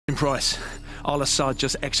Price. Al-Assad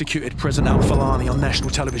just executed President al-Falani on national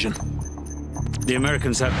television. The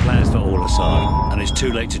Americans have plans for Al-Assad, and it's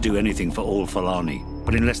too late to do anything for al-Falani.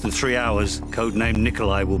 But in less than 3 hours, codenamed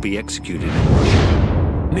Nikolai will be executed in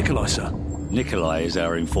Russia. Nikolai, sir? Nikolai is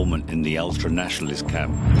our informant in the ultra-nationalist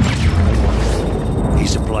camp. He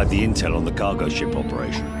supplied the intel on the cargo ship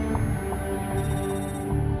operation.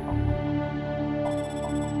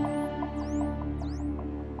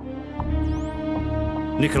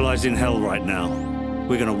 Nikolai's in hell right now.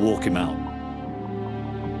 We're gonna walk him out.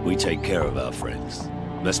 We take care of our friends.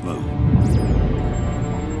 Let's move.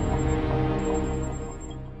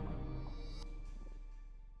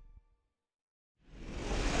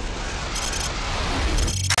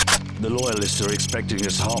 The Loyalists are expecting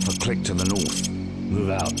us half a click to the north.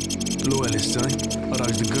 Move out. Loyalists, eh? Are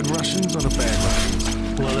those the good Russians or the bad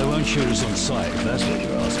Russians? Well, they won't shoot us on sight, if that's what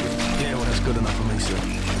you're asking. Yeah, well, that's good enough for me, sir.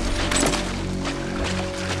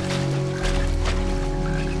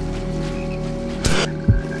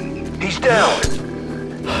 He's down!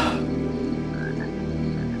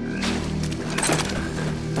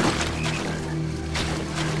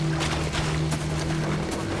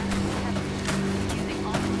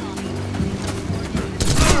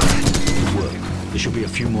 There should be a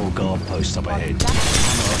few more guard posts up ahead.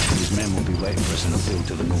 Hammer and his men will be waiting for us in a field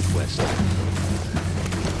to the northwest.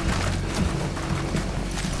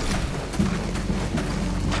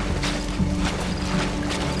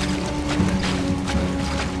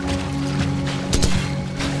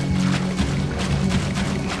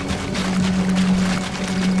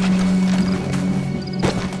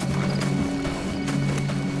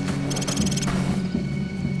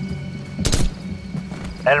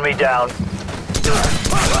 Enemy down.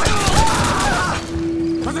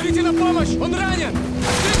 Позовите на помощь! Он ранен!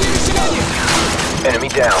 Открытие расселение! Enemy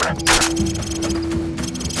down.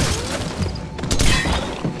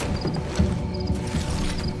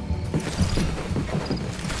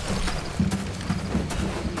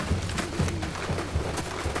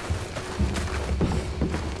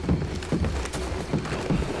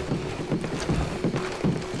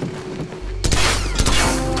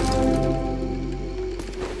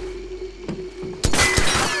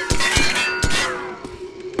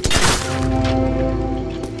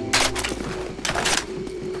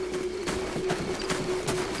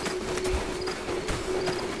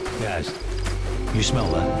 Guys, you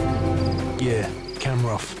smell that? Yeah,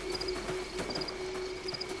 camera off.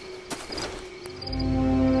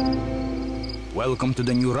 Welcome to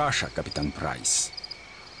the new Russia, Captain Price.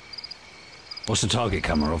 What's the target,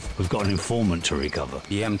 Kamarov? We've got an informant to recover.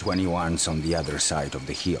 The M21's on the other side of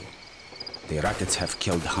the hill. The rockets have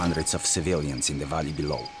killed hundreds of civilians in the valley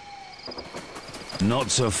below.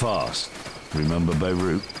 Not so fast. Remember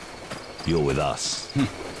Beirut? You're with us.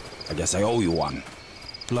 I guess I owe you one.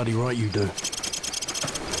 Bloody right you do.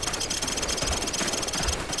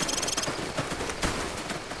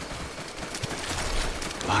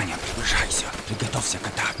 Ваня, приближайся. Приготовься к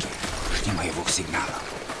атаке. Жди моего сигнала.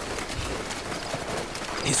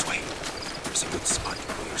 This way. There's a good spot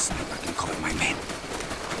where your sniper can cover my men.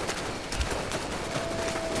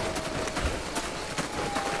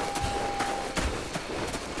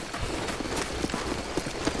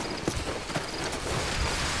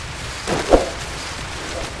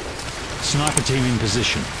 Sniper team in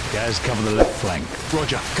position. Guys, cover the left flank.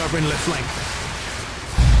 Roger, covering left flank.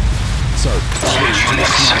 So, switch to the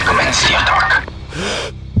sniper.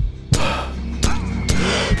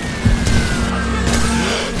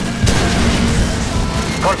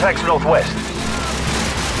 Contacts northwest.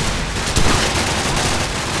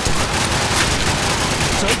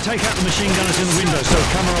 So, take out the machine gunners in the window so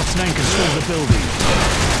Kamarov's men can storm the building.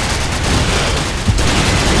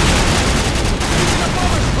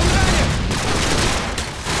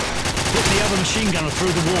 Put the other machine gunner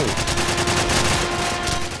through the wall.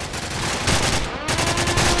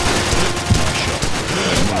 Nice shot.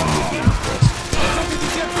 Everyone will be impressed.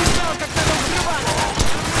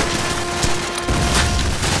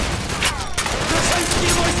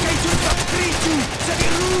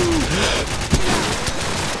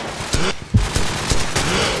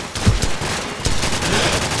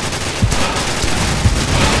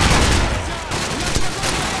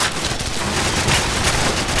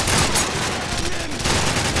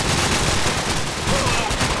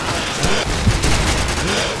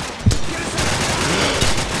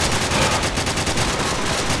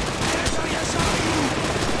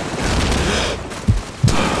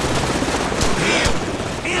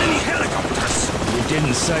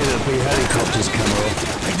 Didn't say there'd be helicopters, Kamarov.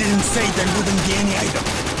 I didn't say there wouldn't be any either.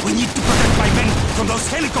 We need to protect my men from those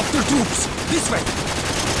helicopter troops. This way.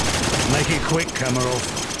 Make it quick, Kamarov.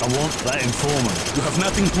 I want that informant. You have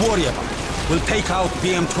nothing to worry about. We'll take out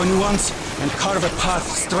BM-21s and carve a path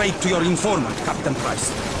straight to your informant, Captain Price.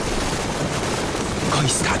 Какой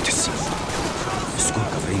статус?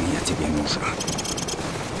 Сколько времени тебе нужно?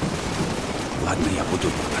 Ладно, я буду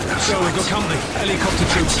Sir, we've got company. Helicopter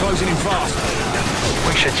troops closing in fast.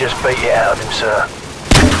 We should just beat it out of him, sir.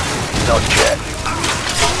 Not yet.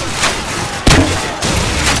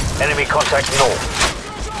 Enemy contact north.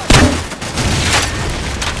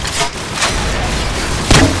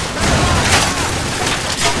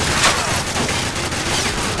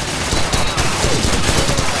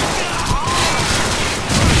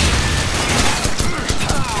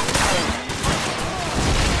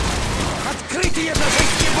 Открытие наших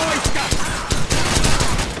войска!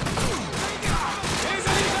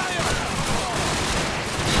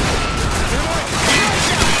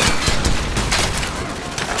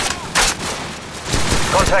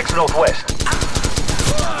 Contacts northwest.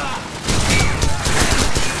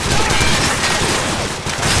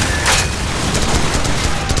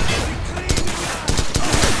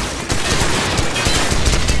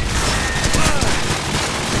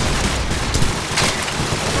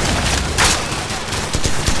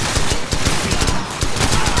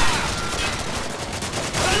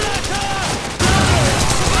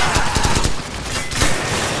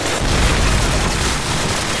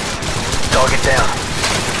 Target down.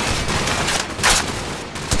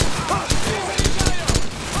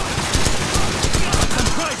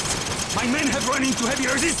 My men have run into heavy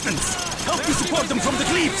resistance. Help me support them from the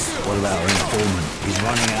cliffs. What about our informant? He's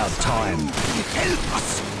running out of time. Help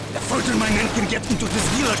us. The further my men can get into this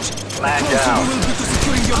village, the Man closer down. we will be to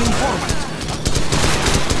securing your informant.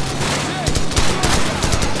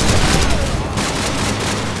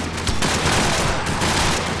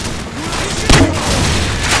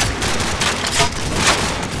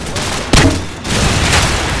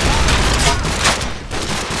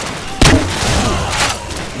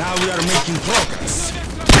 Now we are making progress.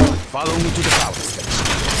 Follow me to the power station.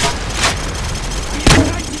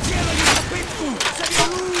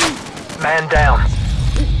 Man down.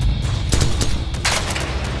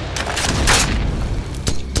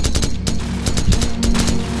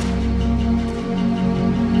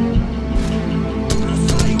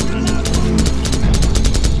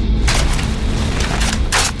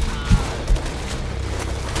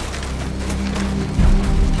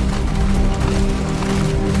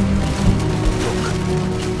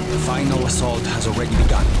 Final assault has already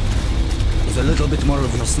begun. With a little bit more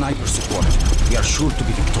of your sniper support, we are sure to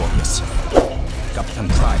be victorious. Captain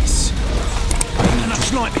Price. Enough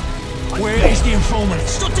sniping. Where is the informant?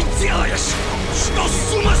 Что ты делаешь? Что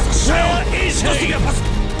с ума сошел? Where is Что he? тебе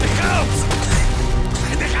The house!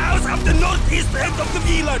 The house at the northeast end of the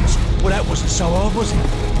village! Well, that wasn't so hard, was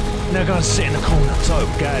it? Now go and sit in the corner. So,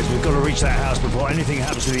 guys, we've got to reach that house before anything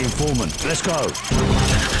happens to the informant. Let's go.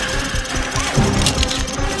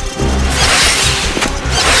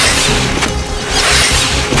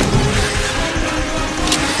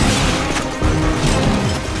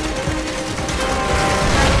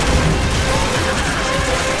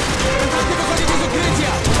 Выходите из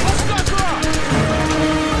укрытия! Восток!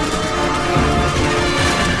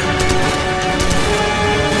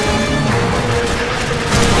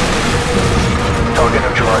 Target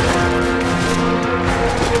neutralized.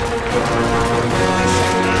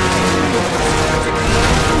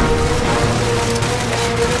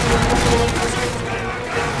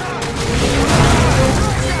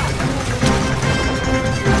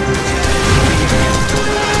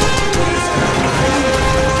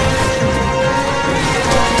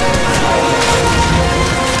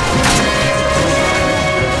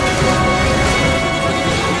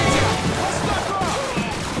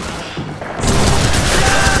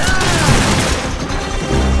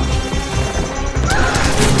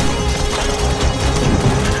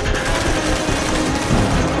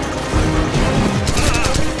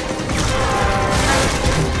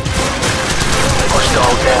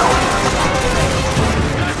 Hostile down.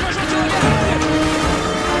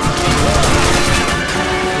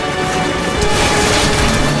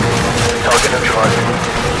 Target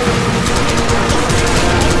neutralized.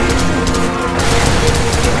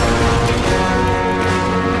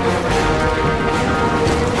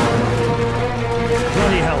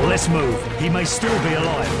 Bloody hell, let's move. He may still be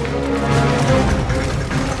alive.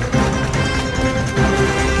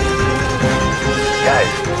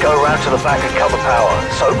 Guys, go around to the back and cover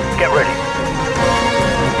power. So, get ready.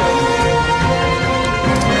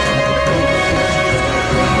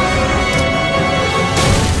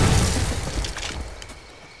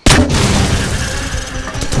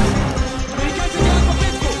 Американцы делают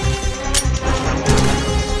попытку!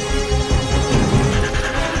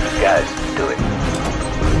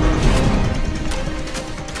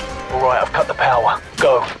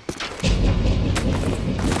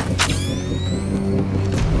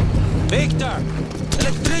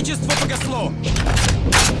 Бегство погасло!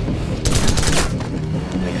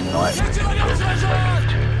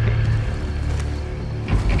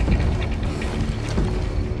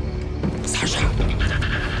 Саша!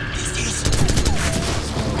 Ты здесь?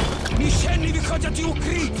 Мишени выходят из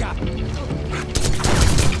укрытия!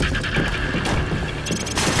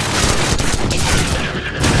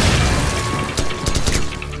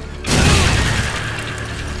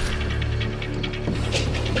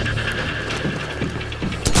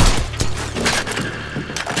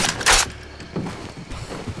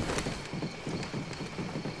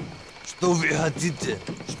 Что вы хотите?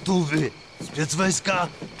 Что вы? Спецвойска?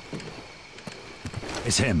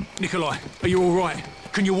 It's him. Nikolai, are you all right?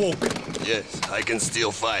 Can you walk? Yes, I can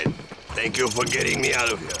still fight. Thank you for getting me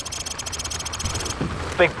out of here.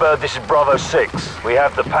 Big Bird, this is Bravo 6. We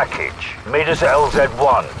have the package. Meet us at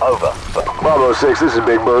LZ1. Over. Bravo 6, this is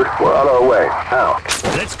Big Bird. We're on our way. Out.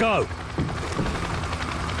 Let's go.